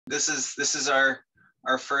this is our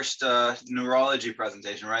first neurology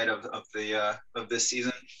presentation, right? Of this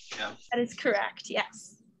season. Yeah. That is correct.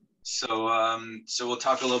 Yes. So so we'll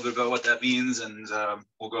talk a little bit about what that means, and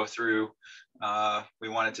we'll go through. We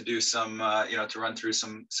wanted to do some, to run through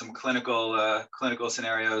some clinical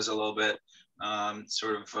scenarios a little bit,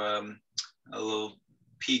 sort of a little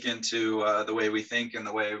peek into the way we think and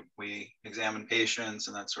the way we examine patients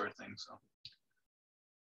and that sort of thing. So,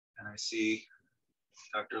 and I see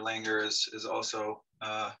Dr. Langer is also.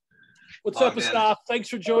 What's up, Asaf? Thanks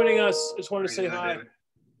for joining us. Just wanted to say hi. David?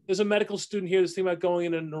 There's a medical student here that's thinking about going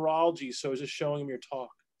into neurology, so I was just showing him your talk.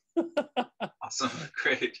 Awesome,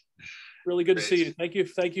 great. Really good to see you. Thank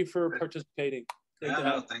you for participating. Great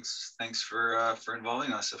thanks for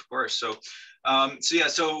involving us, of course. So, last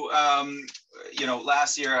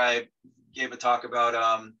year I gave a talk about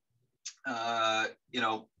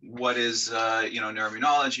what is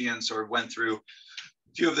neuroimmunology, and sort of went through a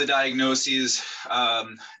few of the diagnoses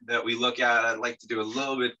that we look at. I'd like to do a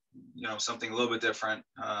little bit, something a little bit different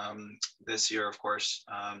this year, of course,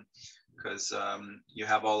 because you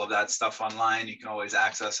have all of that stuff online. You can always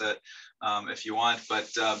access it if you want.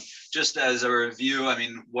 But just as a review, I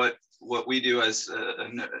mean, what we do as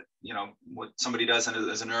what somebody does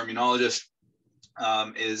as a neuroimmunologist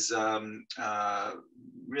is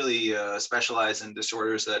really specialize in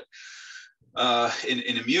disorders that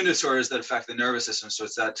in immune disorders that affect the nervous system. So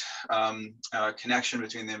it's that connection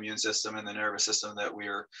between the immune system and the nervous system that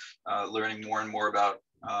we're learning more and more about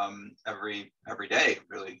every day,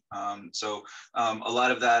 really. So a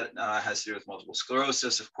lot of that has to do with multiple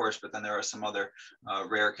sclerosis, of course, but then there are some other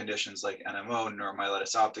rare conditions like NMO,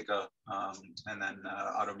 neuromyelitis optica, and then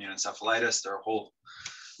autoimmune encephalitis. There are a whole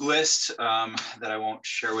list that I won't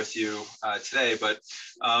share with you today, but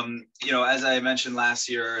as I mentioned last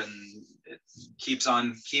year, and it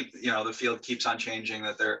the field keeps on changing,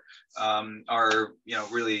 that there are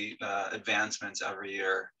really advancements every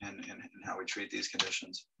year in how we treat these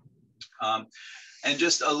conditions. And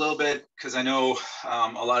just a little bit, because I know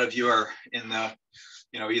a lot of you are in the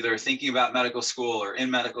either thinking about medical school or in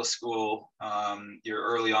medical school, you're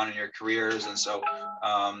early on in your careers. And so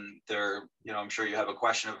I'm sure you have a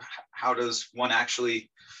question of how does one actually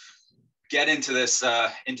get into this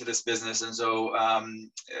business. And so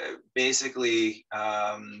basically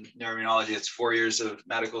neuroimmunology, it's 4 years of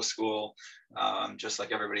medical school, just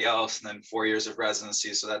like everybody else, and then 4 years of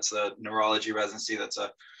residency. So that's the neurology residency. That's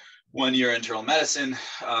a 1 year internal medicine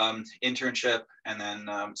internship, and then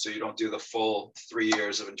so you don't do the full 3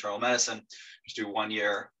 years of internal medicine, just do 1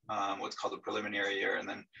 year, what's called a preliminary year, and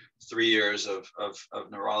then 3 years of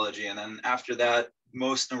neurology. And then after that,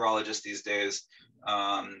 most neurologists these days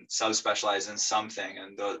subspecialize in something,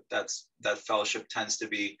 and that fellowship tends to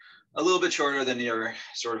be a little bit shorter than your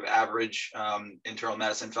sort of average internal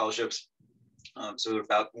medicine fellowships. So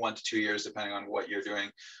about 1 to 2 years, depending on what you're doing,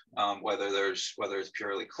 whether it's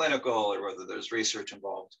purely clinical or whether there's research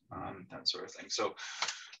involved, that sort of thing. So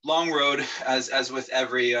long road, as with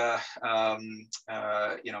every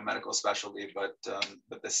medical specialty, but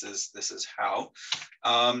this is how.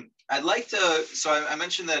 I'd like to. So I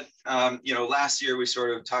mentioned that last year we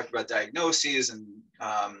sort of talked about diagnoses and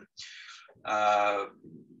a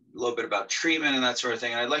little bit about treatment and that sort of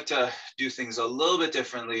thing. And I'd like to do things a little bit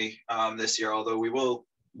differently this year, although we will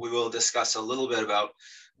discuss a little bit about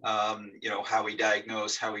how we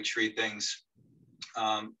diagnose, how we treat things.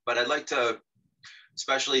 But I'd like to,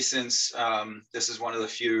 especially since this is one of the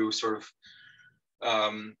few sort of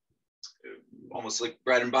almost like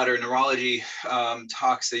bread and butter neurology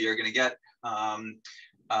talks that you're going to get.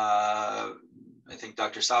 I think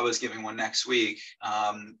Dr. Saba is giving one next week,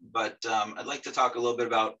 but I'd like to talk a little bit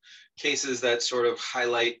about cases that sort of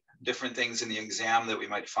highlight different things in the exam that we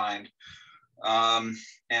might find.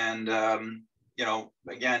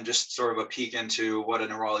 Again, just sort of a peek into what a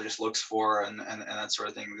neurologist looks for and that sort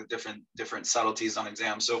of thing, the different subtleties on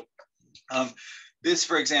exams. So this,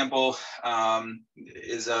 for example,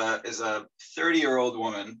 is a 30-year-old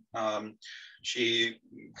woman. She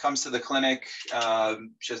comes to the clinic.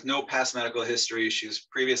 She has no past medical history. She's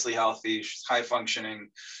previously healthy. She's high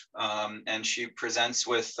functioning, and she presents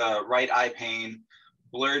with right eye pain,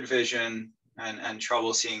 blurred vision, and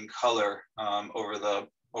trouble seeing color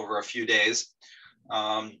over a few days.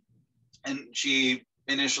 And she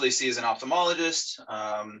initially sees an ophthalmologist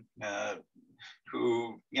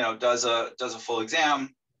who does a full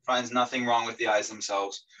exam, finds nothing wrong with the eyes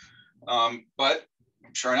themselves, but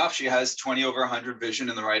sure enough, she has 20/100 vision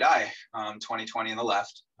in the right eye, 20/20 in the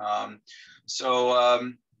left.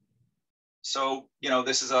 So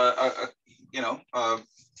this is a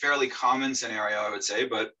fairly common scenario, I would say.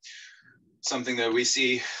 But something that we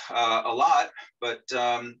see a lot, but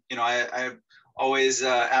you know, I always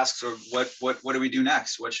ask, sort of, what do we do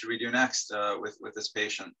next? What should we do next with this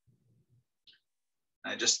patient?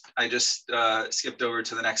 I just skipped over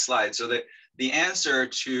to the next slide. So the answer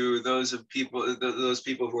to those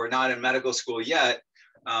people who are not in medical school yet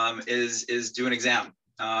is do an exam,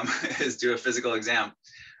 is do a physical exam.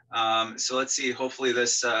 So let's see. Hopefully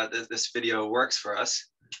this video works for us.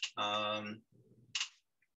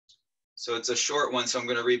 So it's a short one, so I'm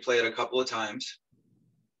going to replay it a couple of times.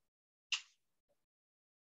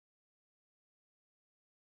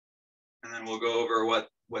 And then we'll go over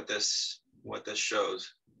what this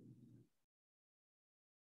shows.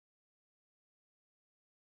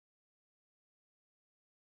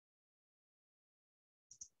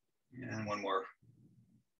 And one more.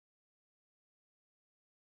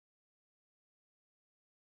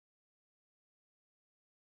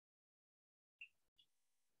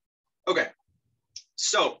 Okay,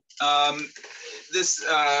 so this,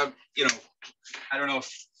 you know, I don't know if,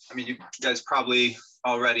 I mean, you guys probably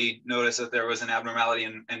already noticed that there was an abnormality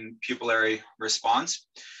in pupillary response.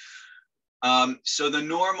 So the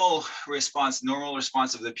normal response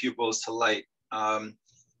of the pupils to light.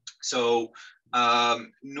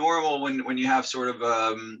 Normal when you have sort of,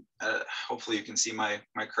 hopefully you can see my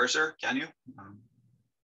cursor, can you?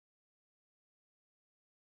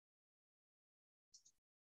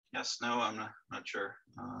 Yes, no, I'm not sure.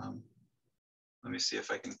 Let me see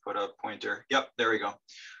if I can put a pointer. Yep, there we go.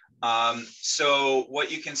 So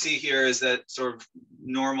what you can see here is that sort of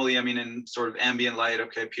normally, I mean, in sort of ambient light,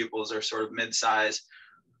 okay, pupils are sort of mid-size.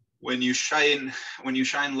 When you shine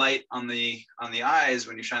light on the eyes,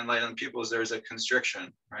 when you shine light on the pupils, there's a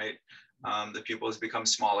constriction, right? The pupils become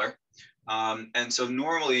smaller. And so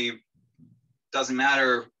normally, doesn't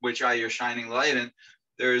matter which eye you're shining light in,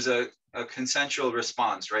 there's a consensual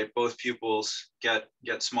response, right? Both pupils get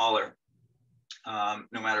smaller, no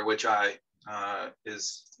matter which eye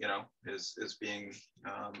is being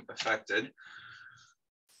affected.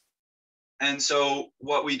 And so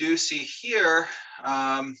what we do see here,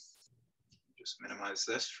 just minimize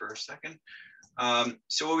this for a second.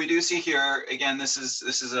 So what we do see here, again, this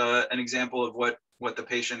is an example of what the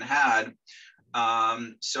patient had.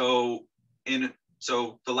 So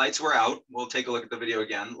the lights were out. We'll take a look at the video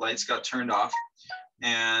again. Lights got turned off.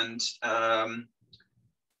 And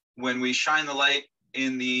when we shine the light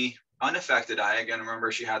in the unaffected eye, again,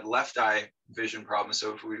 remember she had left eye vision problems.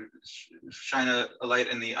 So if we shine a light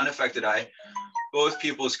in the unaffected eye, both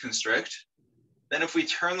pupils constrict. Then if we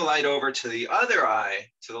turn the light over to the other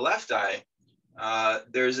eye, to the left eye,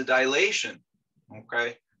 there's a dilation,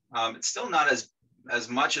 okay? It's still not as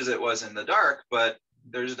much as it was in the dark, but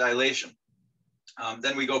there's a dilation.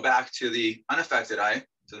 Then we go back to the unaffected eye,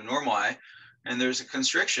 to the normal eye, and there's a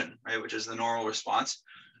constriction, right, which is the normal response.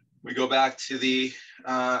 We go back to the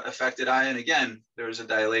affected eye, and again, there's a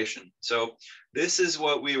dilation. So this is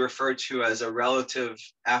what we refer to as a relative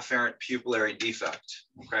afferent pupillary defect,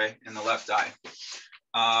 okay, in the left eye.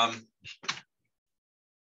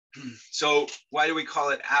 So why do we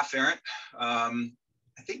call it afferent? I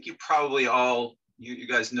think you probably all, you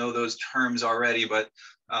guys know those terms already, but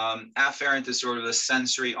afferent is sort of the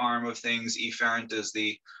sensory arm of things. Efferent is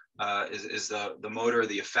the motor,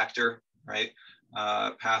 the effector, right?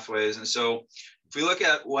 Pathways. And so if we look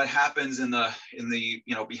at what happens in the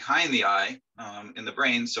behind the eye, in the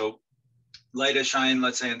brain, so light is shined,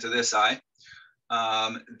 let's say, into this eye,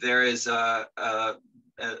 there is a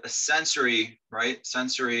sensory, right,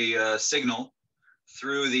 signal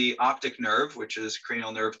through the optic nerve, which is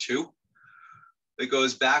cranial nerve 2. It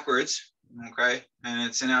goes backwards, okay, and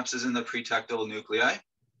it synapses in the pretectal nuclei,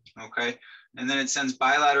 okay, and then it sends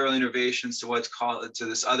bilateral innervations to what's called, to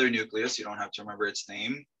this other nucleus. You don't have to remember its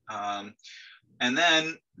name, and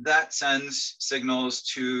then that sends signals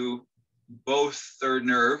to both third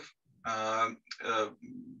nerve, the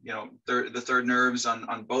third nerves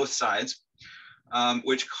on both sides,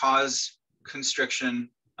 which cause constriction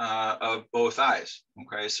of both eyes.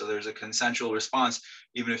 Okay, so there's a consensual response.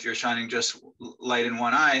 Even if you're shining just light in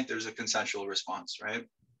one eye, there's a consensual response, right?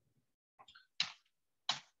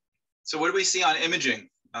 So what do we see on imaging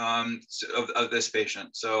of this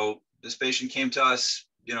patient? So this patient came to us,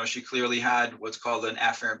 she clearly had what's called an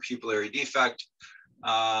afferent pupillary defect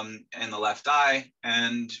in the left eye.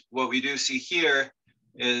 And what we do see here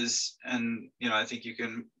is, and I think you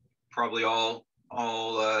can probably all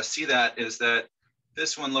see that, is that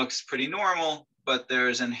this one looks pretty normal, but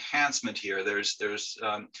there's enhancement here. This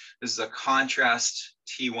is a contrast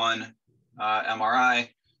T1 MRI.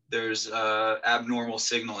 There's abnormal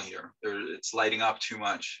signal here. It's lighting up too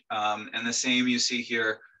much. And the same you see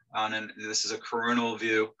here and this is a coronal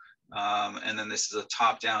view, and then this is a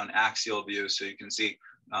top-down axial view. So you can see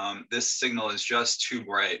this signal is just too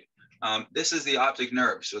bright. This is the optic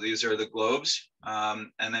nerve. So these are the globes,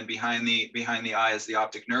 and then behind the eye is the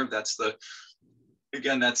optic nerve. That's the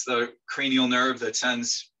cranial nerve that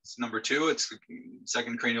sends, it's number 2, it's the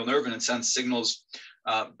second cranial nerve, and it sends signals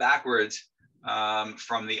backwards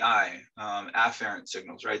from the eye, afferent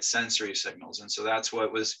signals, right? Sensory signals. And so that's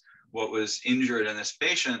what was injured in this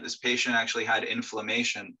patient. This patient actually had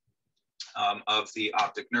inflammation of the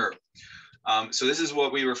optic nerve. So this is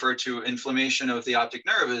what we refer to, inflammation of the optic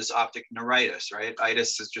nerve, as optic neuritis, right?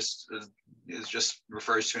 Itis is just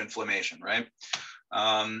refers to inflammation, right?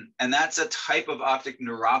 And that's a type of optic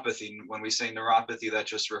neuropathy. When we say neuropathy, that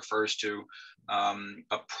just refers to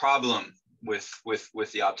a problem with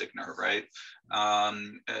the optic nerve, right?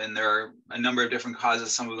 And there are a number of different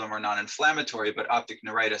causes. Some of them are non-inflammatory, but optic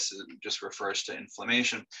neuritis just refers to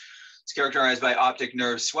inflammation. It's characterized by optic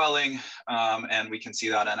nerve swelling, and we can see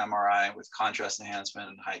that on MRI with contrast enhancement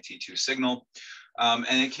and high T2 signal.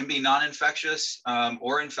 And it can be non-infectious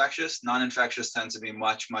or infectious. Non-infectious tends to be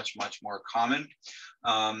much more common.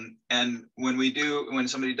 And when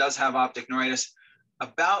somebody does have optic neuritis,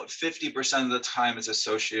 about 50% of the time it's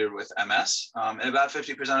associated with MS, and about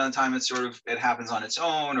 50% of the time it happens on its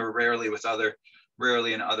own, or rarely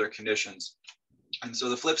in other conditions. And so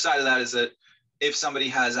the flip side of that is that if somebody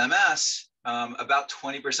has MS, about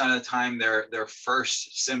 20% of the time their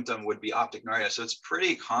first symptom would be optic neuritis. So it's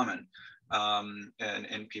pretty common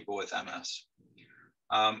in people with MS.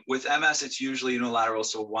 With MS, it's usually unilateral,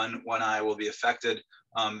 so one eye will be affected.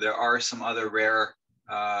 There are some other rare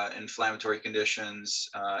inflammatory conditions.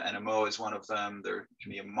 NMO is one of them. There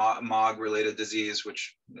can be a MOG-related disease,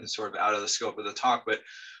 which is sort of out of the scope of the talk, but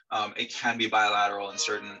it can be bilateral in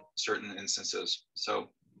certain instances.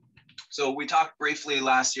 So we talked briefly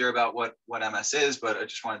last year about what MS is, but I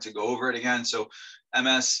just wanted to go over it again. So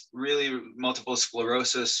MS, really, multiple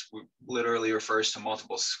sclerosis, literally refers to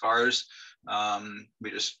multiple scars.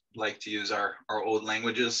 We just like to use our old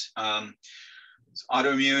languages. It's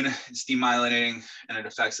autoimmune, it's demyelinating, and it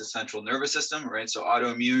affects the central nervous system, right? So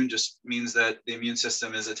autoimmune just means that the immune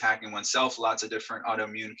system is attacking oneself. Lots of different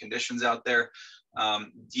autoimmune conditions out there.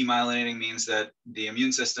 Demyelinating means that the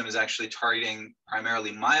immune system is actually targeting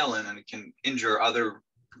primarily myelin, and it can injure other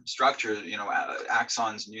structures,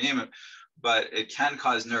 axons, you name it, but it can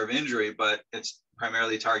cause nerve injury, but it's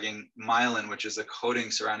primarily targeting myelin, which is the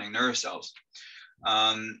coating surrounding nerve cells.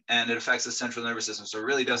 And it affects the central nervous system. So it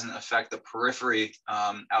really doesn't affect the periphery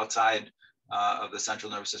outside of the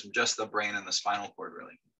central nervous system, just the brain and the spinal cord,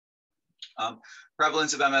 really.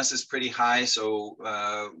 Prevalence of MS is pretty high. So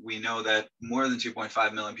we know that more than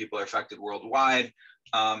 2.5 million people are affected worldwide.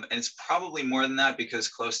 And it's probably more than that, because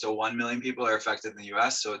close to 1 million people are affected in the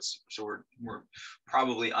US. So we're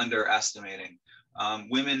probably underestimating.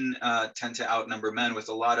 Women tend to outnumber men with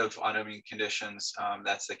a lot of autoimmune conditions.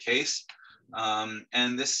 That's the case.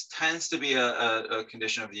 And this tends to be a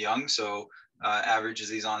condition of the young. So average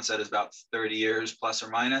disease onset is about 30 years plus or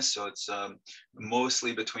minus. So it's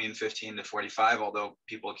mostly between 15 to 45, although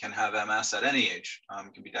people can have MS at any age,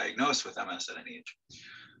 can be diagnosed with MS at any age.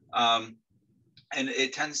 And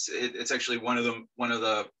it's actually one of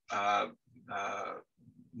the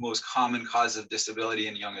most common cause of disability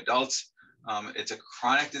in young adults. It's a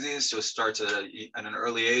chronic disease, so it starts at an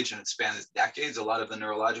early age and it spans decades. A lot of the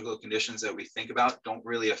neurological conditions that we think about don't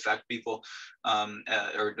really affect people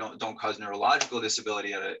or don't cause neurological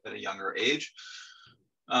disability at a younger age.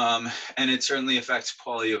 And it certainly affects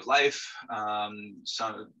quality of life. A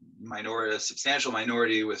substantial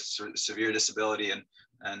minority with severe disability,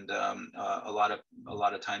 and a lot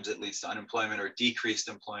of times it leads to unemployment or decreased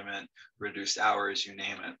employment, reduced hours, you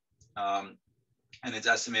name it. And it's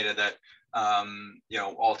estimated that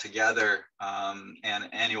altogether, an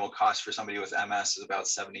annual cost for somebody with MS is about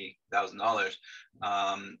 $70,000,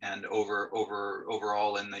 and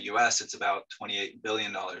overall in the U.S. it's about $28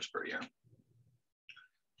 billion per year.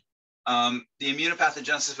 The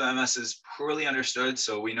immunopathogenesis of MS is poorly understood.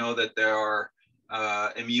 So we know that there are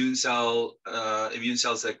immune cells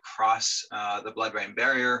that cross the blood-brain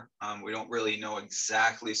barrier. We don't really know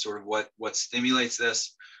exactly sort of what stimulates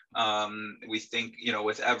this. We think,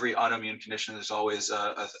 with every autoimmune condition, there's always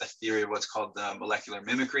a theory of what's called the molecular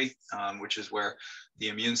mimicry, which is where the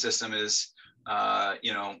immune system is, our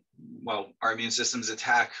immune systems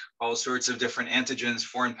attack all sorts of different antigens,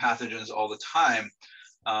 foreign pathogens all the time.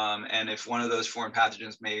 And if one of those foreign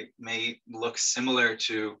pathogens may look similar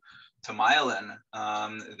to myelin,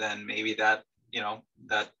 then maybe that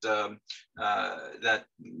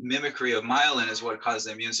mimicry of myelin is what causes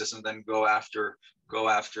the immune system then go go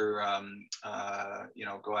after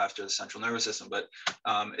go after the central nervous system, but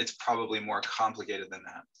it's probably more complicated than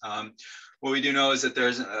that. What we do know is that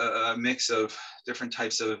there's a mix of different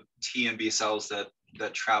types of T and B cells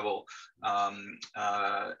that travel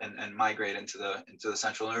and migrate into the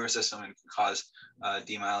central nervous system and can cause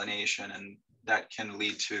demyelination, and that can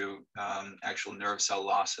lead to actual nerve cell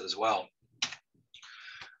loss as well.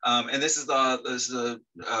 And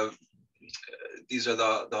these are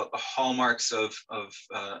the hallmarks of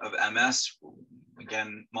MS.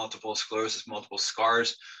 Again, multiple sclerosis, multiple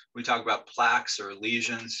scars. We talk about plaques or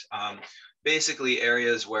lesions, basically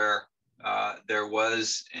areas where there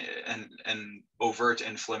was an overt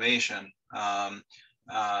inflammation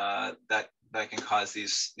that can cause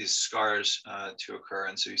these scars to occur.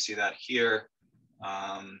 And so you see that here.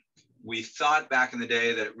 We thought back in the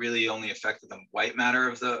day that it really only affected the white matter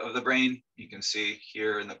of the brain. You can see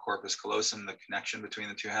here in the corpus callosum, the connection between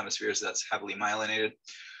the two hemispheres that's heavily myelinated.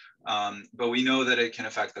 But we know that it can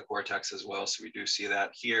affect the cortex as well. So we do see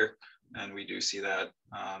that here, and we do see that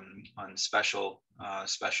on special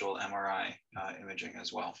MRI imaging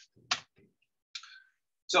as well.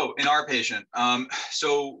 So in our patient,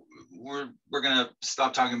 so we're gonna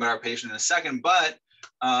stop talking about our patient in a second, but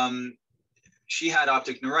she had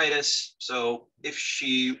optic neuritis. So if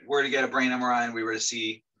she were to get a brain MRI and we were to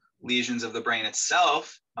see lesions of the brain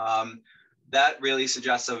itself, that really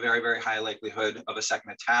suggests a very, very high likelihood of a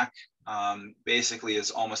second attack. Basically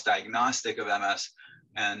is almost diagnostic of MS.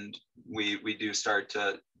 And we do start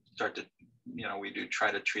to, we do try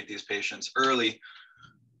to treat these patients early.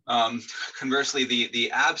 Conversely, the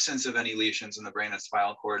absence of any lesions in the brain and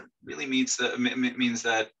spinal cord really means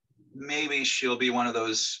that maybe she'll be one of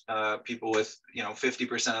those people with,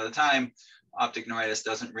 50% of the time, optic neuritis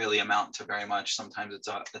doesn't really amount to very much. Sometimes it's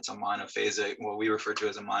a monophasic, what we refer to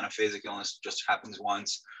as a monophasic illness, just happens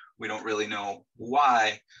once. We don't really know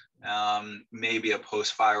why. Maybe a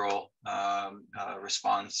post-viral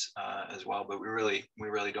response as well, but we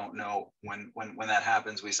really don't know when that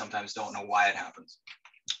happens. We sometimes don't know why it happens.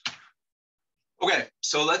 Okay,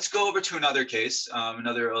 so let's go over to another case,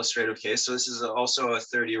 another illustrative case. So this is also a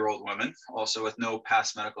 30-year-old woman, also with no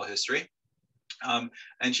past medical history.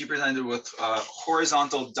 And she presented with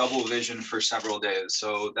horizontal double vision for several days.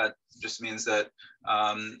 So that just means that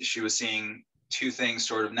she was seeing two things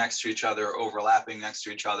sort of next to each other, overlapping next to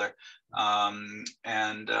each other.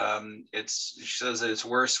 She says that it's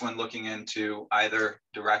worse when looking into either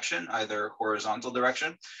direction, either horizontal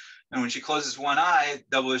direction. And when she closes one eye,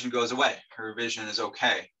 double vision goes away. Her vision is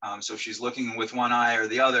okay. So if she's looking with one eye or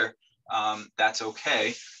the other, that's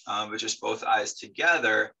okay. But just both eyes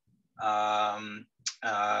together,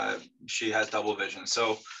 she has double vision.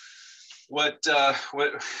 So what I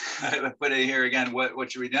put it here again, what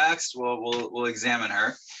should we do next? Well, we'll examine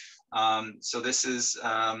her. So this is,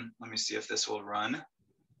 let me see if this will run.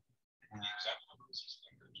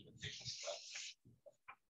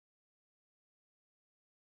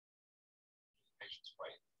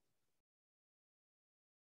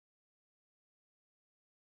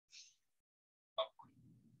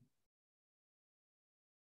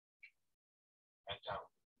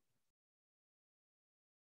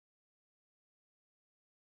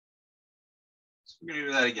 So we're going to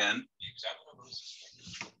do that again.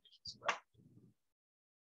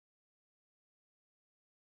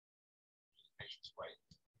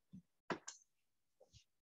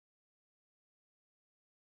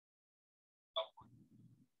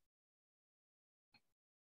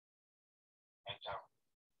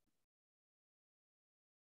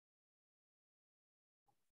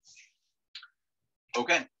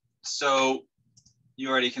 Okay, so you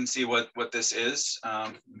already can see what this is.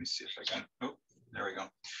 Let me see if I can, oh, there we go.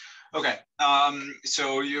 Okay,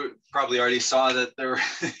 so you probably already saw that there,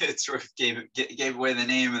 it sort of gave away the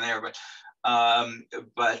name in there, but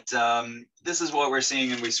this is what we're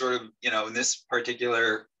seeing, and we sort of, in this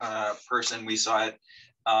particular person, we saw it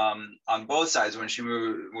on both sides when she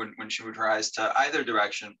moved her eyes to either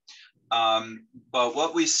direction. But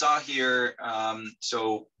what we saw here,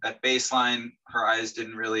 so at baseline, her eyes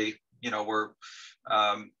didn't really, were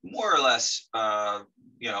more or less,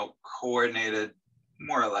 coordinated,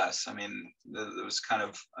 more or less. I mean, it was kind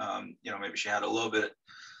of, maybe she had a little bit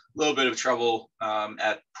of trouble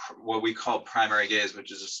at what we call primary gaze,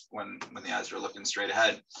 which is just when the eyes are looking straight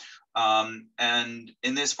ahead. And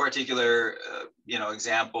in this particular,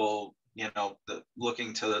 example, the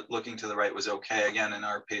looking to the right was okay. Again, in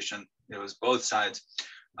our patient, it was both sides.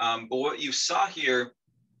 But what you saw here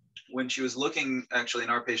when she was looking, actually in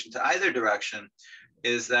our patient, to either direction,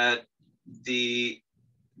 is that the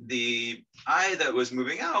eye that was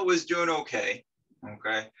moving out was doing okay.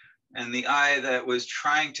 Okay. And the eye that was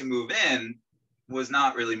trying to move in was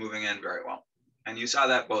not really moving in very well. And you saw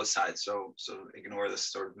that both sides. So ignore this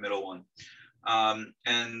sort of middle one.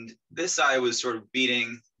 And this eye was sort of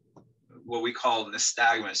beating what we call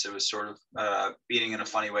nystagmus. It was sort of beating in a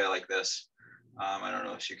funny way like this. I don't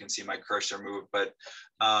know if you can see my cursor move, but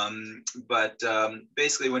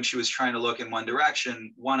basically when she was trying to look in one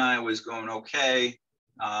direction, one eye was going okay,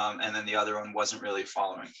 and then the other one wasn't really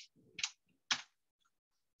following.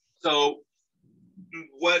 So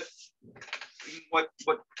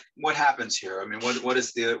what happens here? I mean, what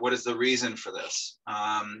is the reason for this?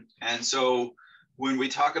 And so when we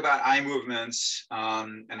talk about eye movements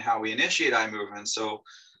and how we initiate eye movements, so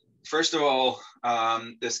first of all,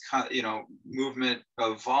 this movement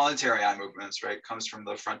of voluntary eye movements, right, comes from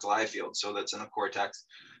the frontal eye field, so that's in the cortex,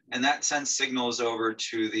 and that sends signals over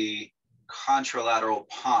to the contralateral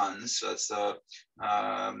pons. So that's the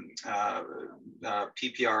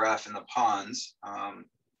PPRF in the pons,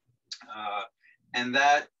 and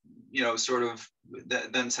that sort of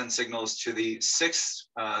then sends signals to the sixth,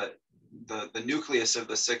 the nucleus of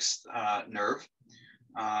the sixth nerve,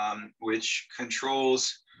 which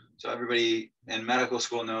controls. So everybody in medical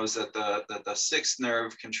school knows that the sixth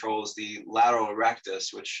nerve controls the lateral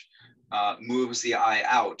rectus, which moves the eye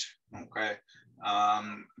out. Okay,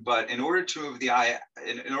 but in order to move the eye,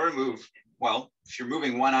 in order to move, well, if you're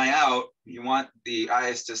moving one eye out, you want the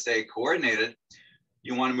eyes to stay coordinated.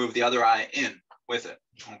 You want to move the other eye in with it.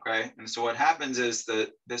 Okay, and so what happens is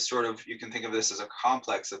that this sort of, you can think of this as a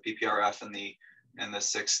complex, the PPRF and the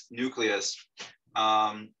sixth nucleus.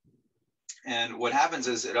 And what happens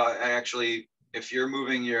is it actually, if you're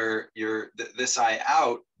moving this eye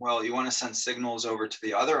out, well, you want to send signals over to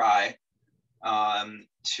the other eye,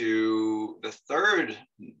 to the third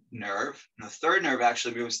nerve. And the third nerve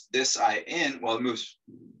actually moves this eye in. Well, it moves,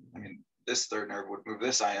 I mean, this third nerve would move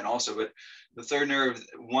this eye in also, but the third nerve,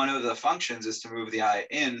 one of the functions is to move the eye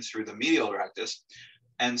in through the medial rectus.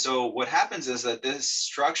 And so what happens is that this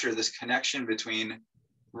structure, this connection between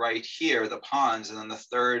right here, the pons, and then the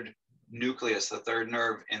third nucleus, the third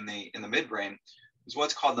nerve in the midbrain, is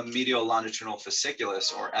what's called the medial longitudinal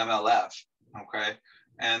fasciculus, or MLF. Okay,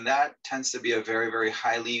 and that tends to be a very, very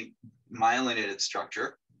highly myelinated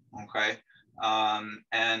structure. Okay,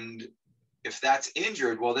 and if that's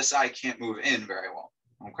injured, well, this eye can't move in very well.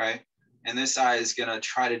 Okay, and this eye is going to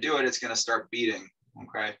try to do it. It's going to start beating.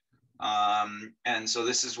 Okay, and so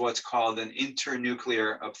this is what's called an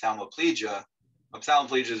internuclear ophthalmoplegia.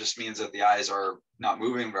 Ophthalmoplegia just means that the eyes are not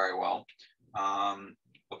moving very well.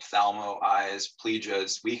 Ophthalmo, eyes, plegia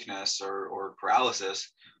is weakness or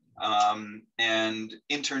paralysis. And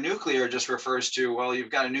internuclear just refers to, well, you've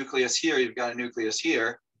got a nucleus here, you've got a nucleus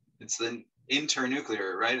here. It's the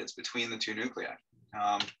internuclear, right? It's between the two nuclei.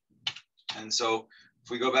 And so if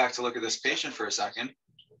we go back to look at this patient for a second.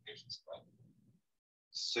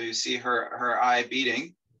 So you see her eye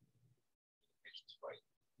beating,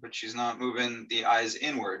 but she's not moving the eyes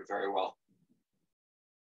inward very well.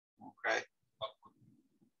 Okay.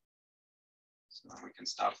 So we can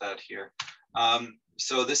stop that here.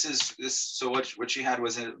 So so what she had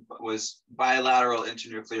was bilateral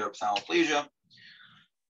internuclear ophthalmoplegia.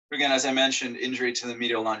 Again, as I mentioned, injury to the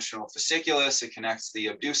medial longitudinal fasciculus. It connects the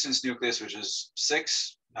abducens nucleus, which is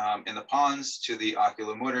 6 in the pons, to the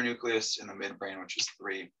oculomotor nucleus in the midbrain, which is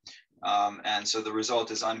 3. And so the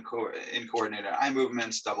result is incoordinated eye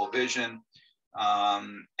movements, double vision.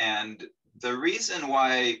 And the reason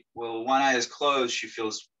why, well, one eye is closed, she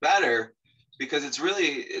feels better, because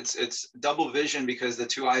it's double vision because the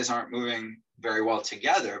two eyes aren't moving very well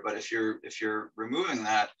together. But if you're removing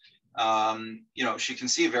that, she can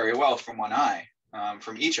see very well from one eye,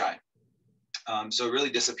 from each eye. So it really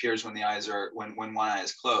disappears when when one eye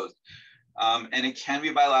is closed. And it can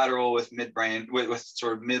be bilateral with midbrain, with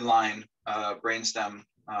sort of midline brainstem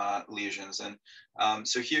lesions. And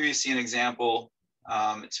so here you see an example.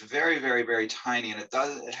 It's very, very, very tiny, and it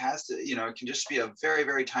can just be a very,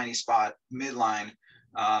 very tiny spot midline.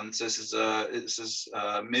 So this is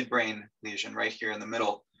a midbrain lesion right here in the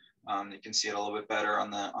middle. You can see it a little bit better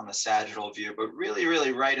on the sagittal view, but really,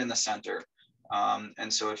 really right in the center.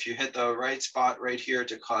 And so if you hit the right spot right here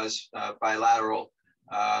to cause bilateral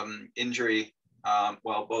injury,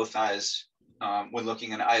 well, both eyes, when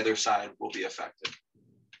looking on either side, will be affected.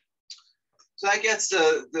 So that gets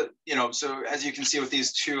so as you can see with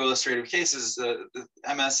these two illustrative cases, the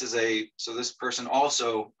MS is so this person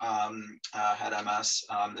also had MS.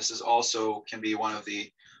 This is also can be one of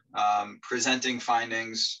the presenting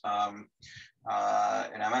findings in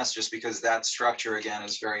MS, just because that structure, again,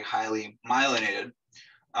 is very highly myelinated.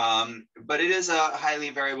 But it is a highly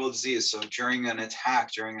variable disease. So during an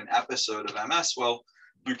attack, during an episode of MS, well,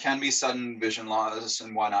 there can be sudden vision loss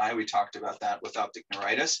in one eye. We talked about that with optic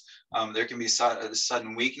neuritis. There can be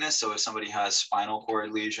sudden weakness. So if somebody has spinal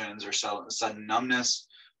cord lesions or sudden numbness.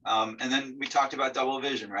 And then we talked about double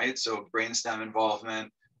vision, right? So brainstem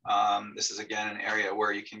involvement. This is again an area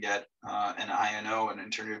where you can get an INO, an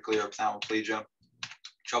internuclear ophthalmoplegia.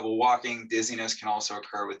 Trouble walking, dizziness can also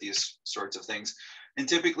occur with these sorts of things. And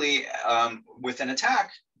typically with an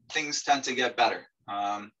attack, things tend to get better.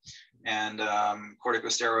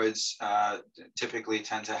 Corticosteroids typically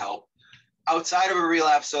tend to help. Outside of a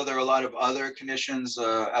relapse, though, there are a lot of other conditions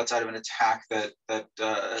outside of an attack that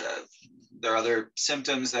there are other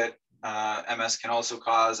symptoms that MS can also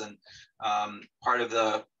cause. And part of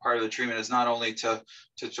the treatment is not only to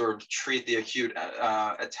sort of treat the acute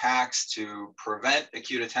attacks, to prevent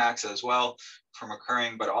acute attacks as well from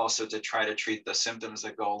occurring, but also to try to treat the symptoms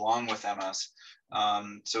that go along with MS.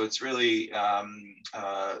 So it's really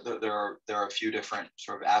there are a few different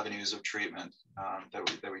sort of avenues of treatment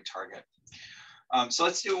that we target. So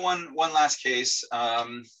let's do one last case,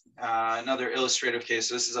 another illustrative case.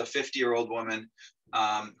 So this is a 50-year-old woman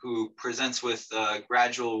who presents with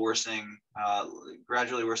gradually worsening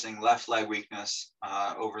left leg weakness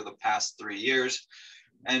over the past 3 years.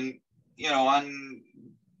 And, you know, on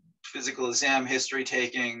physical exam, history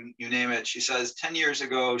taking, you name it, she says 10 years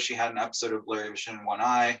ago, she had an episode of blurry vision in one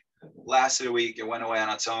eye, lasted a week, it went away on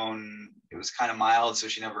its own. It was kind of mild, so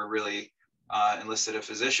she never really enlisted a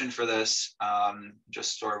physician for this,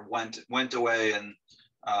 just sort of went away and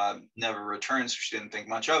never returned, so she didn't think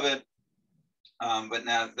much of it. But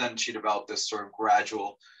then she developed this sort of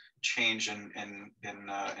gradual change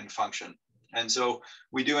in function. And so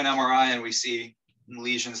we do an MRI and we see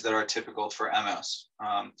lesions that are typical for MS.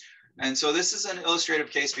 And so this is an illustrative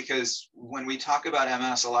case because when we talk about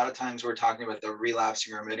MS, a lot of times we're talking about the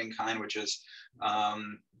relapsing remitting kind, which is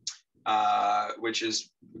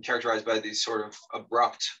characterized by these sort of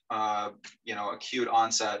abrupt, acute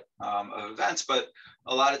onset of events. But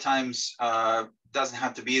a lot of times doesn't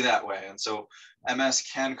have to be that way. And so MS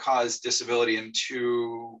can cause disability in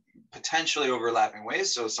two potentially overlapping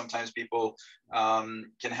ways. So sometimes people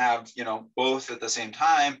can have, both at the same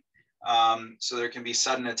time. So there can be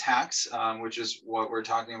sudden attacks, which is what we're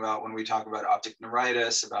talking about when we talk about optic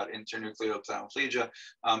neuritis, about internuclear ophthalmoplegia,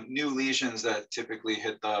 new lesions that typically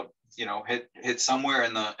hit somewhere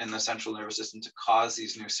in the central nervous system to cause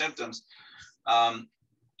these new symptoms.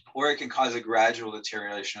 Or it can cause a gradual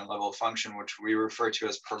deterioration in level of function, which we refer to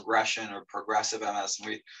as progression or progressive MS.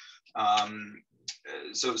 And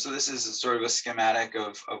so this is sort of a schematic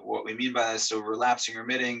of what we mean by this. So relapsing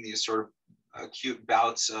remitting, these sort of acute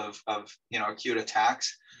bouts of acute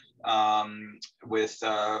attacks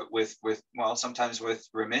sometimes with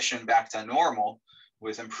remission back to normal,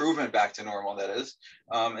 with improvement back to normal, that is,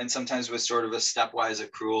 and sometimes with sort of a stepwise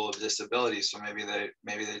accrual of disability. So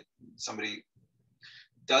maybe somebody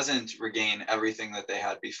doesn't regain everything that they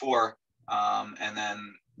had before, and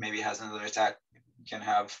then maybe has another attack, can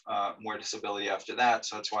have more disability after that.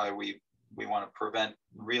 So that's why we want to prevent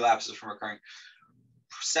relapses from occurring.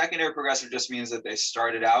 Secondary progressive just means that they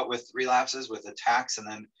started out with relapses, with attacks, and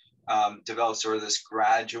then developed sort of this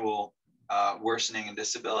gradual worsening and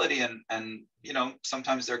disability. And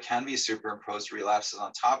sometimes there can be superimposed relapses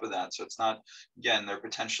on top of that. So it's not, again, they're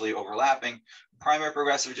potentially overlapping. Primary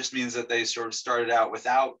progressive just means that they sort of started out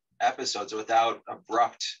without episodes, without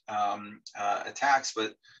abrupt attacks,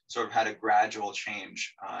 but sort of had a gradual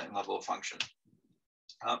change in level of function.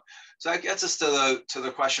 So that gets us to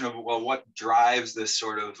the question of, well, what drives this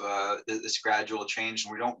sort of this gradual change?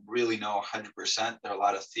 And we don't really know 100%. There are a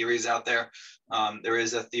lot of theories out there. There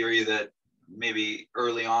is a theory that maybe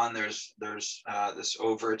early on there's this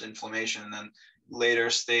overt inflammation, and then later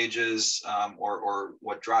stages or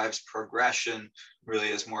what drives progression really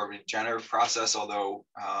is more of a degenerative process, although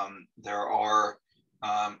there are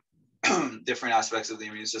different aspects of the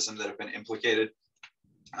immune system that have been implicated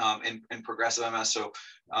in progressive MS. So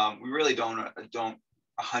we really don't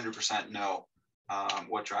 100% know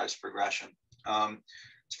what drives progression.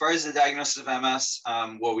 As far as the diagnosis of MS,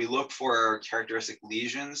 what we look for are characteristic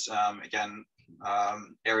lesions. Again,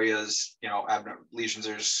 areas, lesions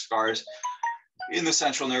or scars in the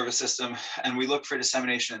central nervous system, and we look for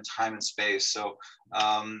dissemination in time and space. So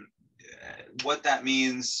what that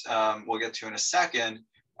means, we'll get to in a second.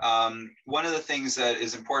 One of the things that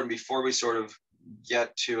is important before we sort of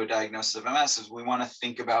get to a diagnosis of MS is we want to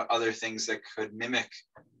think about other things that could mimic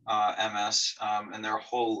MS, and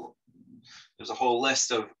there's a whole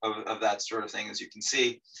list of that sort of thing, as you can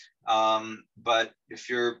see. But if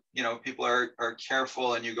you're, people are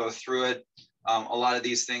careful and you go through it, a lot of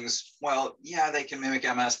these things, well, yeah, they can mimic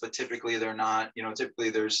MS, but typically they're not. Typically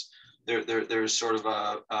there's sort of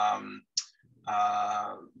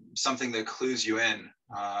something that clues you in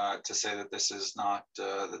to say that this is not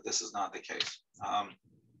the case.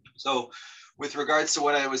 So with regards to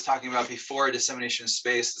what I was talking about before, dissemination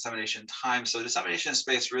space, dissemination time. So dissemination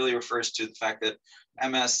space really refers to the fact that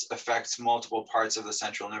MS affects multiple parts of the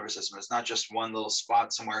central nervous system. It's not just one little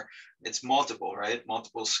spot somewhere, it's multiple, right?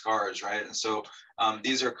 Multiple scars, right? And so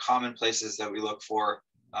these are common places that we look for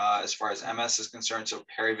as far as MS is concerned. So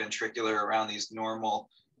periventricular, around these normal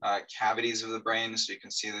cavities of the brain. So you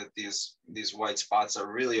can see that these white spots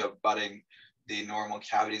are really abutting the normal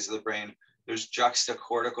cavities of the brain. There's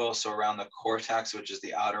juxtacortical, so around the cortex, which is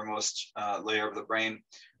the outermost layer of the brain.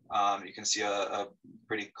 You can see a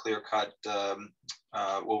pretty clear-cut,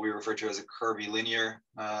 what we refer to as a curvilinear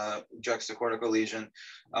juxtacortical lesion.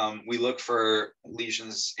 We look for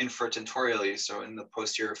lesions infratentorially, so in the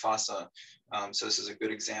posterior fossa. So this is a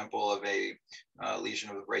good example of a lesion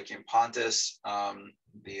of the brachium pontis,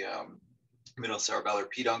 the middle cerebellar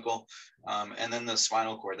peduncle, and then the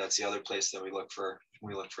spinal cord. That's the other place that we look for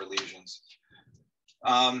lesions.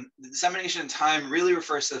 Dissemination time really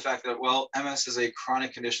refers to the fact that, well, MS is a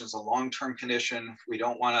chronic condition, it's a long-term condition. We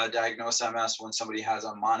don't want to diagnose MS when somebody has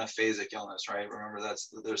a monophasic illness, right? Remember,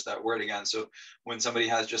 there's that word again. So when somebody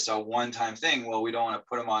has just a one-time thing, well, we don't want to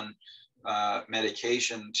put them on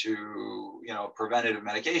medication to, preventative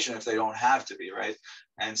medication if they don't have to be, right?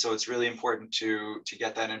 And so it's really important to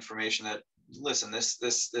get that information that, listen, this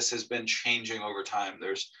has been changing over time.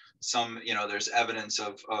 There's there's evidence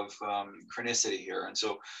of chronicity here. And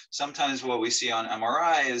so sometimes what we see on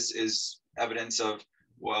MRI is evidence of,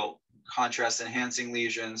 well, contrast enhancing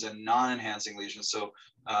lesions and non-enhancing lesions. So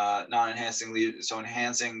non-enhancing lesions, so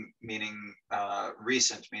enhancing meaning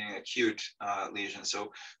recent, meaning acute lesions.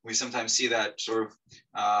 So we sometimes see that sort of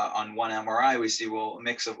on one MRI, we see, well, a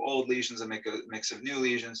mix of old lesions and a mix of new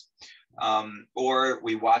lesions. Or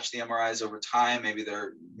we watch the MRIs over time. Maybe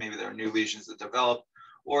there are new lesions that develop.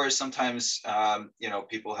 Or sometimes,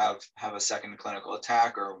 people have a second clinical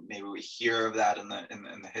attack, or maybe we hear of that in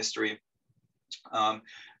the history.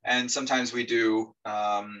 And sometimes we do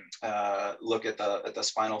look at the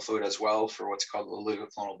spinal fluid as well for what's called the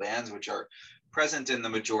oligoclonal bands, which are present in the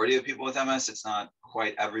majority of people with MS. It's not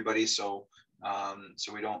quite everybody, so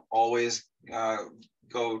we don't always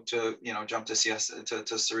go to jump to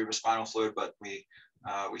cerebrospinal fluid, but we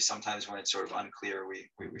sometimes, when it's sort of unclear, we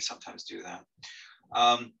sometimes do that.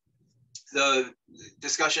 The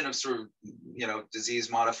discussion of sort of, disease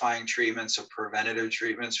modifying treatments or preventative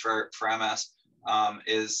treatments for MS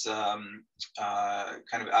is kind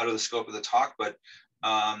of out of the scope of the talk, but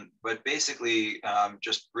basically,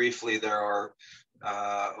 just briefly, there are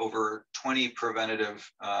over 20 preventative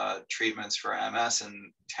treatments for MS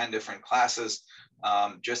in 10 different classes,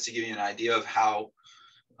 just to give you an idea of how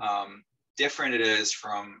different it is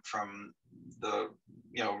from the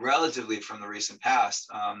relatively from the recent past.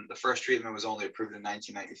 The first treatment was only approved in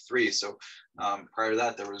 1993. So prior to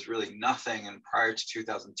that, there was really nothing. And prior to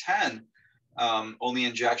 2010, only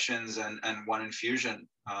injections and one infusion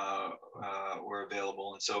were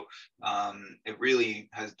available. And so it really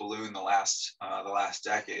has ballooned the last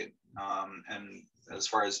decade. And as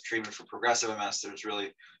far as treatment for progressive MS, there's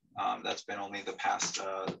really, that's been only the past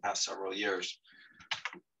several years.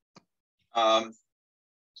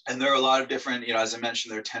 And there are a lot of different, as I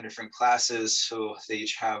mentioned, there are 10 different classes. So they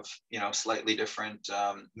each have, slightly different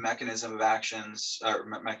mechanisms of action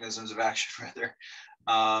rather.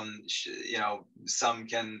 Some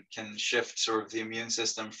can shift sort of the immune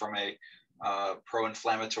system from a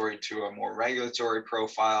pro-inflammatory to a more regulatory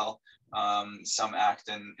profile. Some act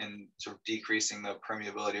in sort of decreasing the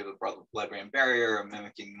permeability of the blood-brain barrier and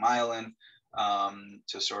mimicking myelin,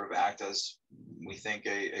 to sort of act as, we think,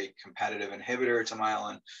 a competitive inhibitor to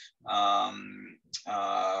myelin.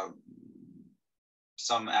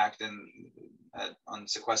 Some act on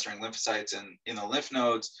sequestering lymphocytes in the lymph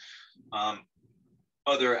nodes.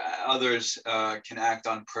 Others can act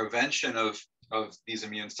on prevention of these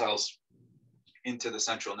immune cells into the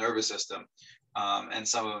central nervous system, and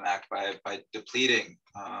some of them act by depleting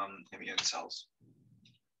immune cells.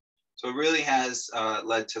 So it really has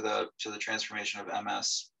led to the transformation of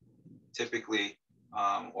MS, typically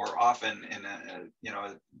or often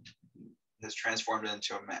has transformed it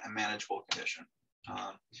into a manageable condition.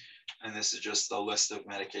 And this is just the list of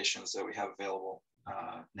medications that we have available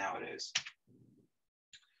nowadays.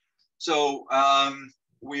 So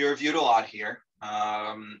we reviewed a lot here.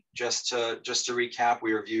 just to recap,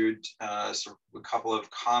 we reviewed sort of a couple of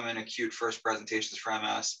common acute first presentations for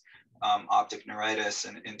MS, optic neuritis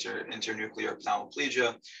and internuclear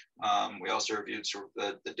ophthalmoplegia. We also reviewed sort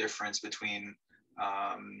of the difference between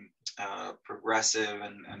progressive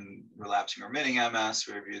and relapsing remitting MS.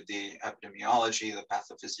 We reviewed the epidemiology, the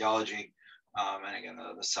pathophysiology, and again,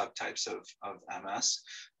 the subtypes of MS.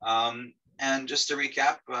 And just to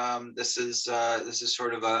recap, this is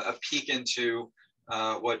sort of a peek into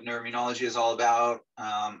what neuroimmunology is all about.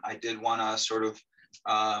 I did want to sort of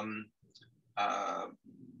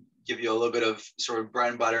give you a little bit of sort of bread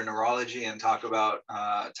and butter neurology and talk about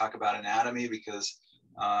anatomy, because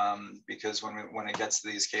when it gets to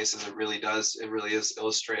these cases, it really is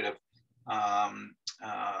illustrative.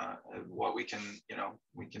 What we can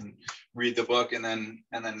read the book and then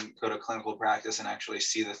go to clinical practice and actually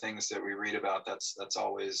see the things that we read about. That's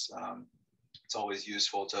always it's always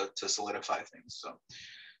useful to solidify things. So,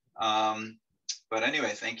 but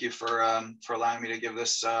anyway, thank you for allowing me to give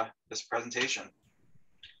this presentation.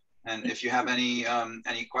 And if you have any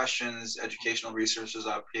questions, educational resources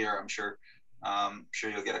up here, I'm sure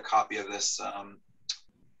you'll get a copy of this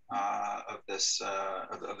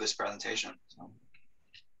presentation. So.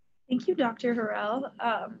 Thank you, Dr. Harel.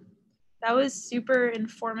 That was super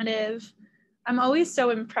informative. I'm always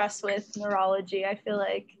so impressed with neurology. I feel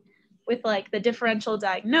like with like the differential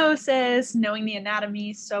diagnosis, knowing the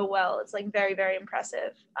anatomy so well, it's like very, very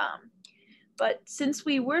impressive. But since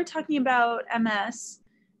we were talking about MS,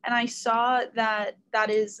 and I saw that that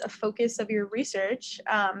is a focus of your research,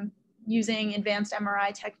 using advanced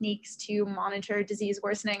MRI techniques to monitor disease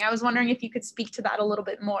worsening, I was wondering if you could speak to that a little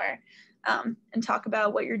bit more and talk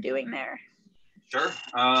about what you're doing there. Sure.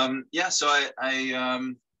 Yeah. So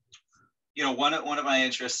I one of my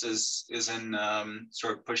interests is in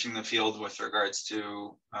sort of pushing the field with regards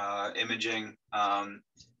to imaging. A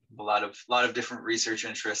lot of different research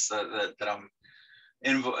interests that I'm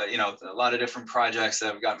in, a lot of different projects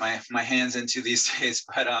that I've got my hands into these days.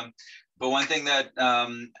 But one thing that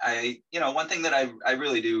I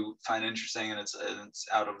really do find interesting, and it's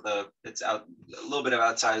out a little bit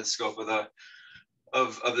outside the scope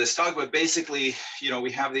of this talk, but basically,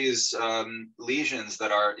 we have these lesions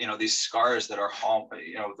that are, these scars that are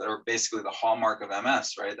that are basically the hallmark of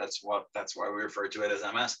MS, right? That's why we refer to it as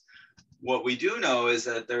MS. What we do know is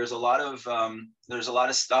that there's a lot of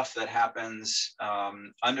stuff that happens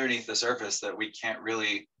underneath the surface that we can't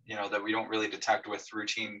really, that we don't really detect with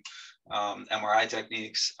routine MRI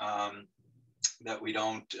techniques, that we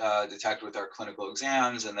don't detect with our clinical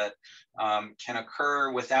exams, and that can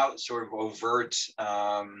occur without sort of overt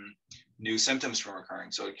new symptoms from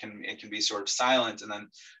occurring. So it can be sort of silent. And then,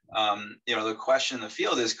 the question in the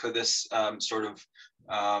field is, could this sort of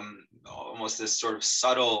almost this sort of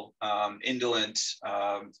subtle indolent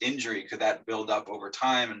injury, could that build up over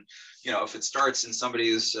time? And if it starts in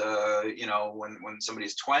somebody's when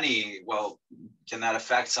somebody's 20, well, can that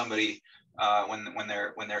affect somebody when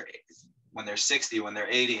they're 60, when they're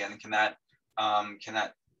 80, and can that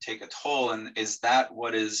take a toll? And is that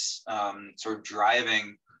what is sort of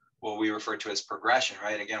driving what we refer to as progression,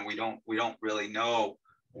 right? Again, we don't really know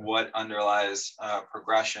what underlies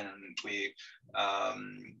progression. We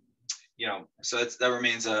so that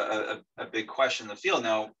remains a big question in the field.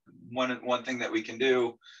 Now, one thing that we can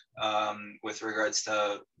do with regards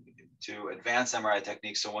to advanced MRI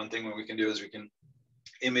techniques, so one thing that we can do is we can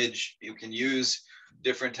image, you can use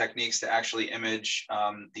different techniques to actually image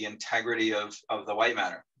the integrity of the white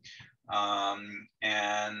matter.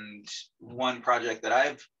 And one project that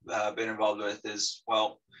I've been involved with is,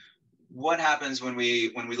 well, what happens when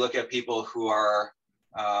we look at people who are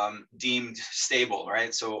deemed stable,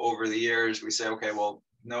 right? So over the years, we say, okay, well,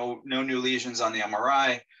 no new lesions on the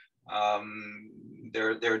MRI.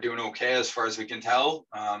 They're doing okay as far as we can tell.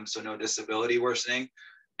 So no disability worsening.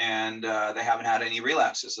 And they haven't had any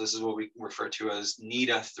relapses. This is what we refer to as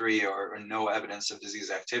NIDA-3, or no evidence of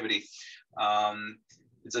disease activity.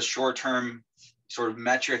 It's a short-term sort of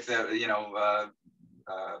metric that, a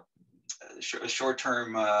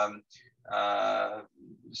short-term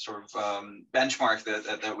benchmark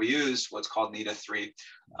that we use, what's called NIDA-3.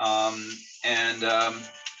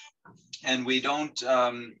 And we don't,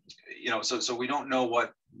 so we don't know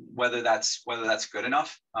whether that's good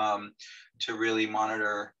enough to really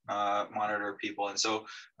monitor people. And so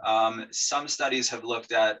some studies have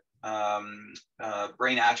looked at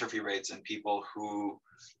brain atrophy rates in people who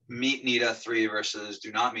meet NIDA-3 versus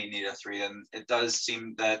do not meet NIDA-3. And it does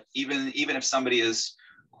seem that even if somebody is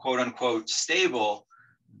quote unquote stable,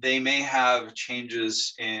 they may have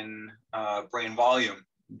changes in brain volume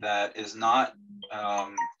that is not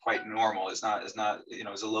quite normal. It's not, you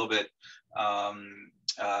know, it's a little bit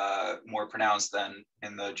more pronounced than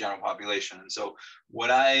in the general population. And so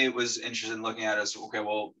what I was interested in looking at is, okay,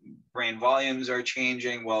 well, brain volumes are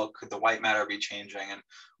changing. Well, could the white matter be changing? And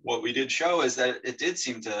what we did show is that it did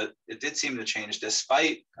seem to change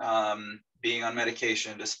despite being on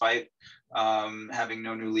medication, despite having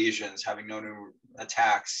no new lesions, having no new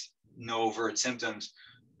attacks, no overt symptoms.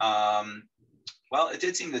 Well, it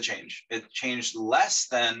did seem to change. It changed less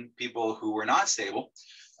than people who were not stable,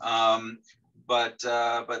 but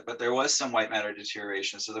there was some white matter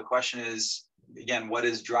deterioration. So the question is, again, what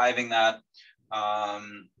is driving that,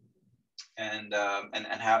 and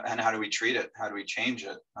how do we treat it? How do we change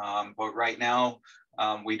it? But right now,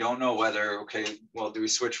 we don't know whether, okay, well, do we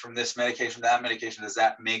switch from this medication to that medication? Does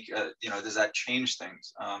that make, you know, does that change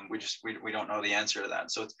things? We don't know the answer to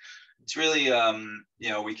that. So it's really, you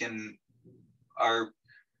know,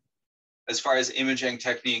 as far as imaging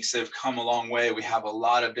techniques, they've come a long way. We have a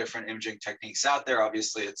lot of different imaging techniques out there.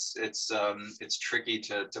 Obviously, it's tricky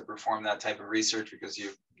to perform that type of research because you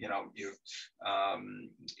know,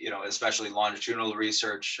 especially longitudinal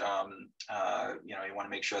research. You know, you want to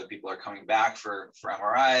make sure that people are coming back for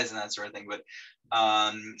MRIs and that sort of thing.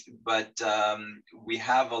 But we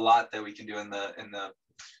have a lot that we can do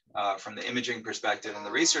from the imaging perspective in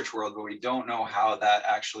the research world, but we don't know how that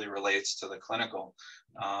actually relates to the clinical.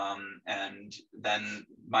 And then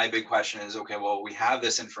my big question is, okay, well, we have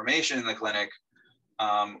this information in the clinic.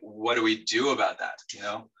 What do we do about that? You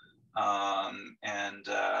know,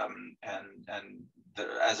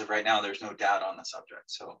 as of right now, there's no data on the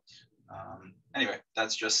subject. So anyway,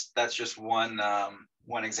 that's just one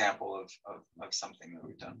example of something that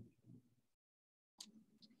we've done.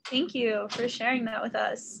 Thank you for sharing that with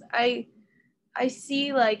us. I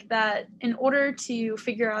see like that in order to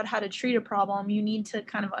figure out how to treat a problem, you need to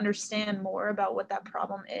kind of understand more about what that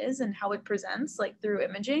problem is and how it presents, like through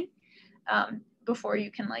imaging, before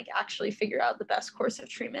you can like actually figure out the best course of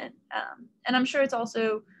treatment. And I'm sure it's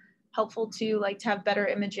also helpful to have better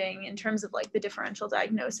imaging in terms of like the differential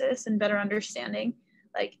diagnosis and better understanding,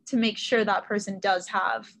 like to make sure that person does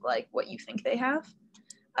have like what you think they have.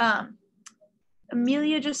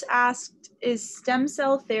 Amelia just asked, is stem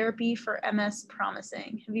cell therapy for MS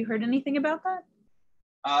promising? Have you heard anything about that?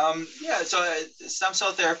 Yeah, so stem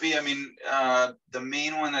cell therapy, I mean, the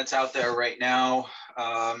main one that's out there right now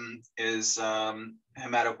is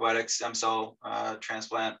hematopoietic stem cell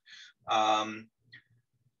transplant. So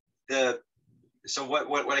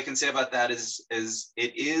what I can say about that is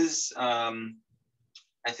it is, I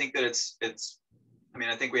think that I mean,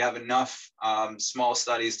 I think we have enough small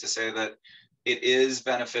studies to say that it is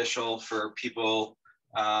beneficial for people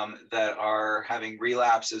that are having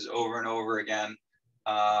relapses over and over again,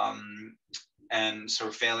 and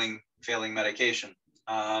sort of failing medication.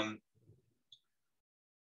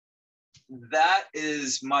 That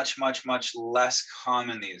is much less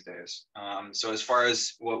common these days. So as far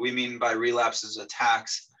as what we mean by relapses,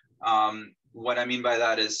 attacks, what I mean by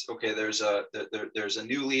that is, okay, there's a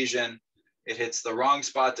new lesion. It hits the wrong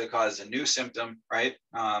spot to cause a new symptom, right?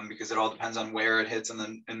 Because it all depends on where it hits in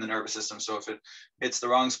the nervous system. So if it hits the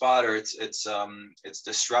wrong spot, or it's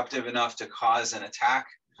disruptive enough to cause an attack,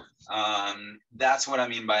 that's what I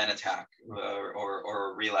mean by an attack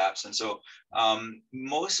or a relapse. And so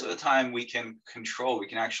most of the time we can control.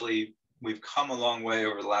 We've come a long way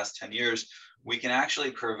over the last 10 years. We can actually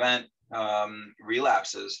prevent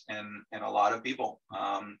relapses in a lot of people.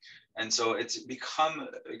 And so it's become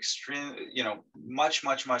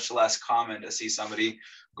much less common to see somebody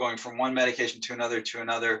going from one medication to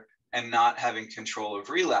another and not having control of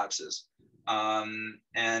relapses. And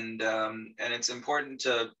it's important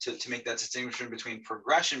to make that distinction between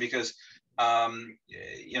progression, because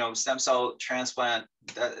stem cell transplant,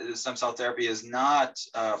 stem cell therapy is not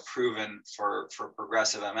proven for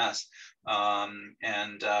progressive MS.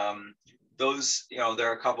 Those, there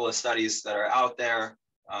are a couple of studies that are out there.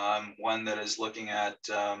 One that is looking at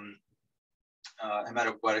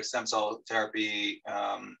hematopoietic stem cell therapy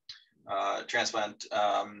transplant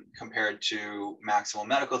compared to maximal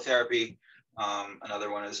medical therapy. Another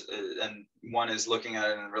one is, and one is looking at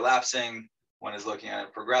it in relapsing, one is looking at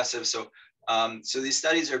it progressive. So these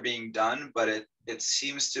studies are being done, but it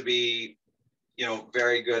seems to be,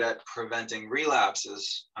 very good at preventing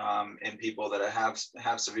relapses in people that have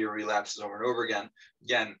severe relapses over and over again.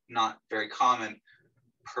 Again, not very common.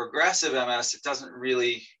 Progressive MS, it doesn't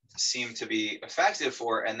really seem to be effective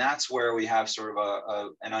for, and that's where we have sort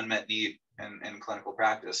of an unmet need in clinical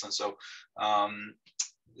practice. And so, I'm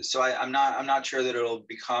not sure that it'll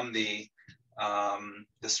become the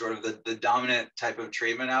the sort of the dominant type of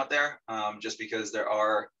treatment out there, just because there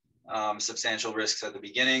are substantial risks at the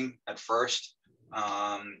beginning, at first.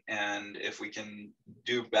 And if we can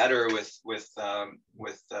do better or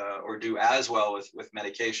do as well with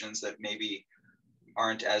medications that maybe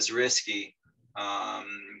aren't as risky,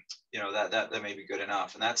 that may be good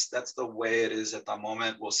enough. And that's the way it is at the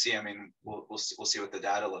moment. We'll see. I mean, we'll see what the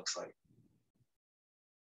data looks like.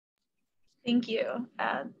 Thank you.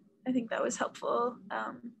 I think that was helpful,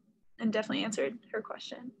 and definitely answered her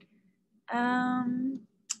question.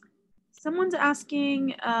 Someone's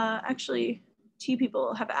asking, actually, 2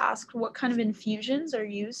 people have asked what kind of infusions are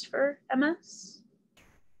used for MS?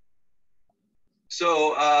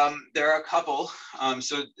 So there are a couple.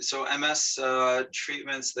 So MS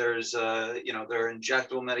treatments, there's, there are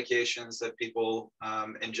injectable medications that people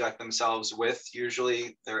inject themselves with.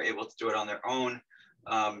 Usually they're able to do it on their own.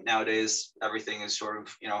 Nowadays, everything is sort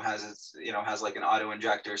of, has like an auto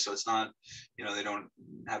injector. So it's not, they don't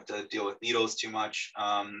have to deal with needles too much.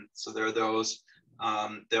 So there are those.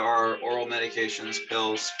 There are oral medications,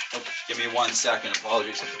 pills. Oh, give me 1 second,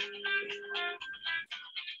 apologies.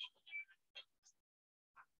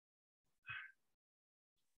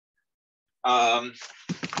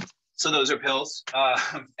 So those are pills,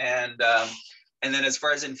 and then as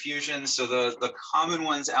far as infusions, so the common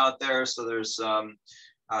ones out there, so there's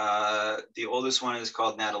the oldest one is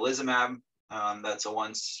called natalizumab. That's a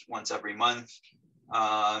once every month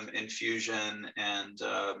infusion, and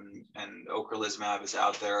ocrelizumab is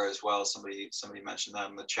out there as well. Somebody mentioned that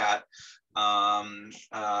in the chat.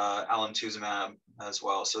 Alemtuzumab as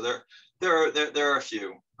well. So there are a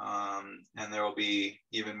few, and there will be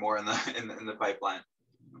even more in the pipeline.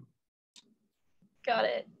 Got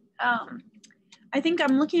it. I think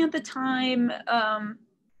I'm looking at the time.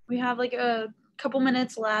 We have like a couple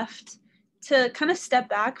minutes left to kind of step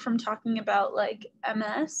back from talking about like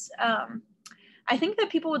MS. I think that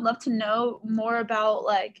people would love to know more about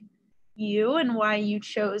like you and why you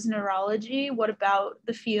chose neurology. What about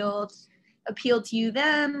the field appealed to you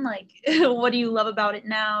then? Like, what do you love about it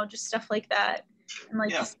now? Just stuff like that. And like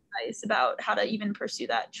just advice about how to even pursue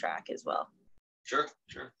that track as well. Sure.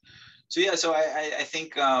 So yeah, so I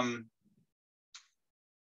think I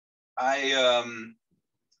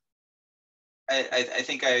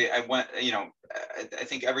think I went, I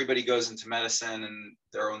think everybody goes into medicine and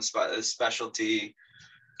their own specialty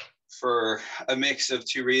for a mix of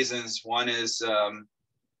 2 reasons. One is in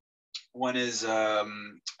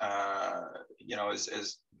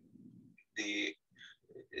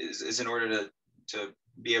order to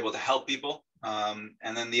be able to help people,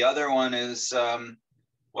 and then the other one is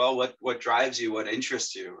what drives you, what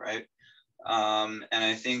interests you, right? And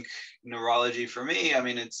I think neurology for me, I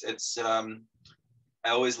mean, it's I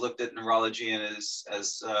always looked at neurology and as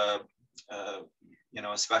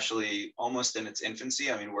especially almost in its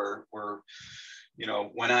infancy. I mean, we're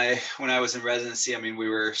when I was in residency, I mean, we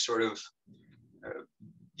were sort of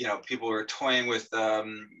people were toying with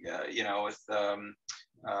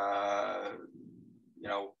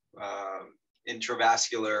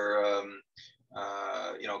intravascular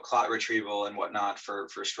clot retrieval and whatnot for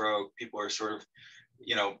stroke. People are sort of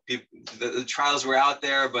the trials were out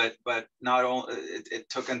there, but not only it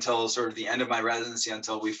took until sort of the end of my residency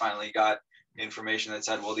until we finally got information that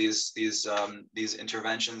said, well, these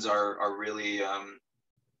interventions are really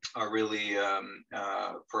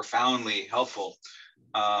profoundly helpful,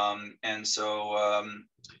 and so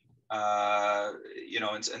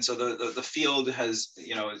and so the field has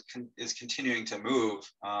is continuing to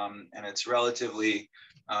move, and it's relatively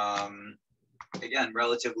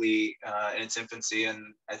relatively in its infancy,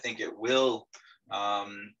 and I think it will.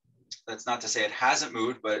 That's not to say it hasn't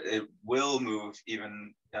moved, but it will move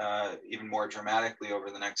even more dramatically over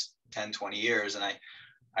the next 10, 20 years. And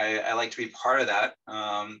I like to be part of that.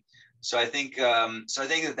 So I think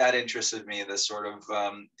that interested me, this sort of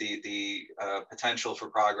the potential for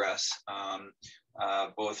progress,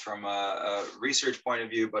 both from a research point of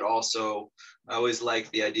view, but also I always like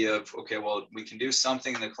the idea of, okay, well, we can do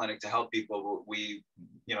something in the clinic to help people.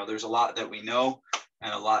 There's a lot that we know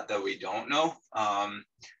and a lot that we don't know, and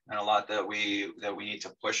a lot that we need to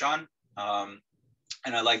push on.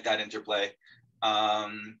 And I like that interplay.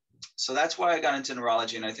 So that's why I got into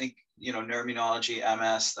neurology. And I think, neuroimmunology,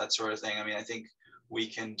 MS, that sort of thing. I mean, I think we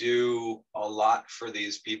can do a lot for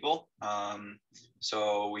these people.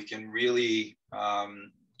 So we can really,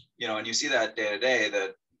 and you see that day to day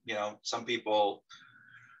that, some people,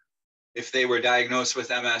 if they were diagnosed with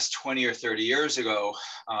MS 20 or 30 years ago,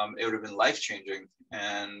 it would have been life-changing.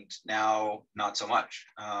 And now, not so much.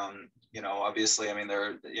 you know, obviously, I mean,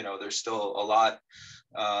 there's still a lot,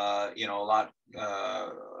 you know, a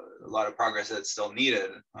lot of progress that's still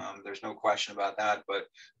needed. There's no question about that, but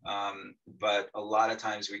a lot of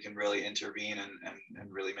times we can really intervene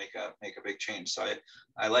and really make a big change. So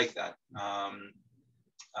I like that.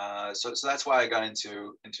 So that's why I got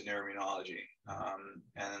into neuroimmunology.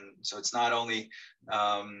 And so it's not only,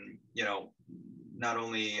 you know, not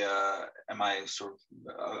only am I sort of,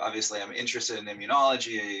 obviously I'm interested in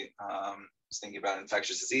immunology. I was thinking about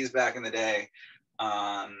infectious disease back in the day.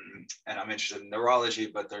 And I'm interested in neurology,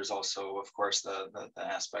 but there's also, of course, the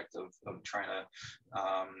aspect of trying to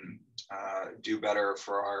do better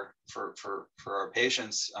for our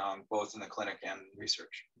patients, both in the clinic and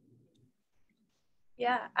research.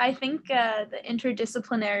 Yeah, I think the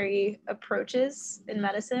interdisciplinary approaches in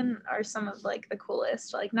medicine are some of like the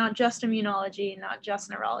coolest, like not just immunology, not just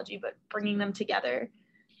neurology, but bringing them together.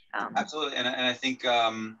 Absolutely. And I think, I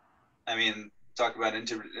mean, talk about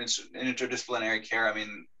interdisciplinary care. I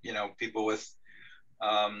mean, you know, people with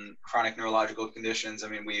chronic neurological conditions, I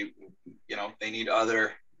mean, you know, they need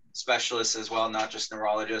other specialists as well, not just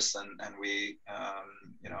neurologists. And we,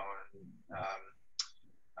 you know,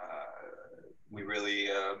 we really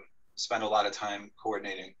spend a lot of time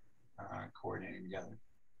coordinating together.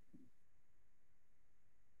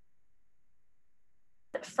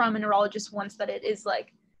 From a neurologist once that it is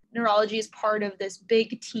like neurology is part of this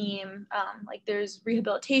big team, like there's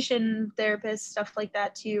rehabilitation therapists, stuff like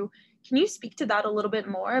that too. Can you speak to that a little bit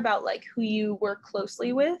more about like who you work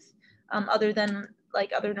closely with, other than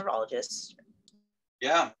like other neurologists?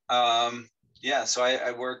 Yeah, yeah. So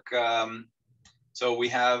I work. So we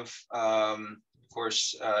have, of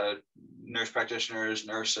course, nurse practitioners,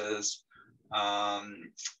 nurses.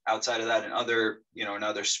 Outside of that, in other, you know, in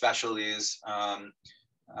other specialties, well,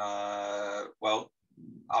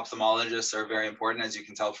 ophthalmologists are very important, as you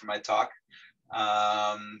can tell from my talk.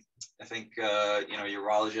 I think, you know,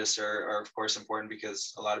 urologists are of course important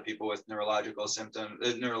because a lot of people with neurological symptoms,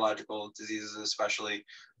 neurological diseases, especially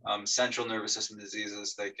central nervous system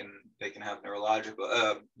diseases, they can have urological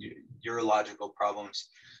problems.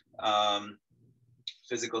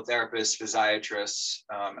 Physical therapists, physiatrists,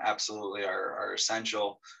 absolutely are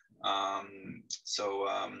essential.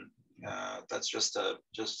 That's just to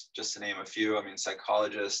name a few. I mean,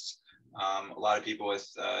 psychologists. A lot of people with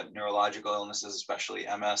neurological illnesses, especially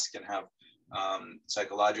MS, can have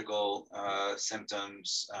psychological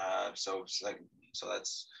symptoms. So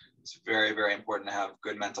it's very, very important to have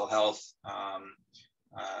good mental health,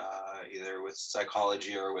 either with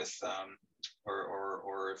psychology or with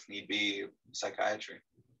or if need be, psychiatry.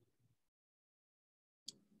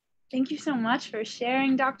 Thank you so much for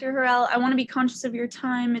sharing, Dr. Harel. I want to be conscious of your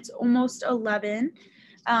time. It's almost 11.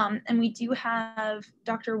 And we do have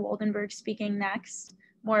Dr. Waldenberg speaking next,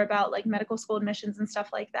 more about like medical school admissions and stuff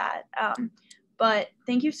like that. But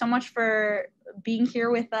thank you so much for being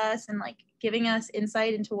here with us and like giving us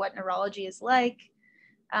insight into what neurology is like.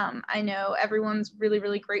 I know everyone's really,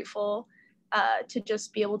 really grateful to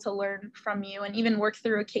just be able to learn from you and even work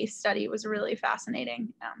through a case study. It was really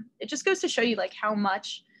fascinating. It just goes to show you like how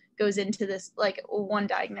much goes into this, like one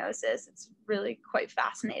diagnosis. It's really quite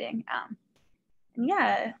fascinating.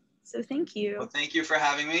 Yeah, so thank you. Well, thank you for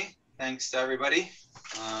having me. Thanks to everybody.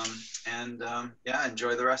 Yeah,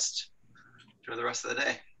 enjoy the rest of the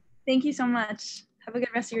day. Thank you so much. Have a good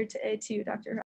rest of your day too, Dr.